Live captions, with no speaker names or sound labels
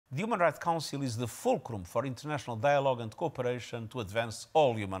The Human Rights Council is the fulcrum for international dialogue and cooperation to advance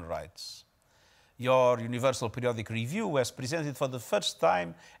all human rights. Your Universal Periodic Review has presented for the first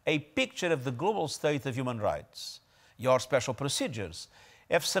time a picture of the global state of human rights. Your special procedures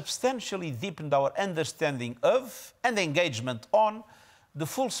have substantially deepened our understanding of and engagement on the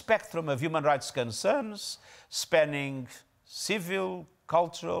full spectrum of human rights concerns, spanning civil,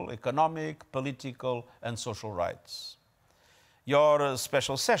 cultural, economic, political, and social rights. Your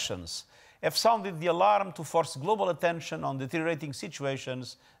special sessions have sounded the alarm to force global attention on deteriorating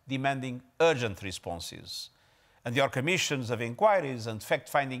situations demanding urgent responses. And your commissions of inquiries and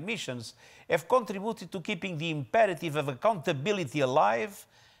fact-finding missions have contributed to keeping the imperative of accountability alive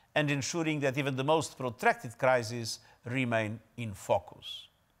and ensuring that even the most protracted crises remain in focus.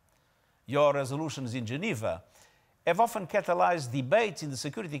 Your resolutions in Geneva have often catalyzed debates in the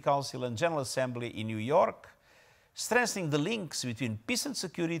Security Council and General Assembly in New York, strengthening the links between peace and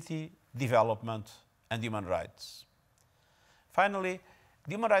security, development, and human rights. Finally,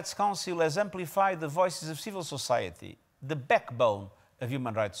 the Human Rights Council has amplified the voices of civil society, the backbone of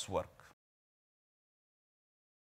human rights work.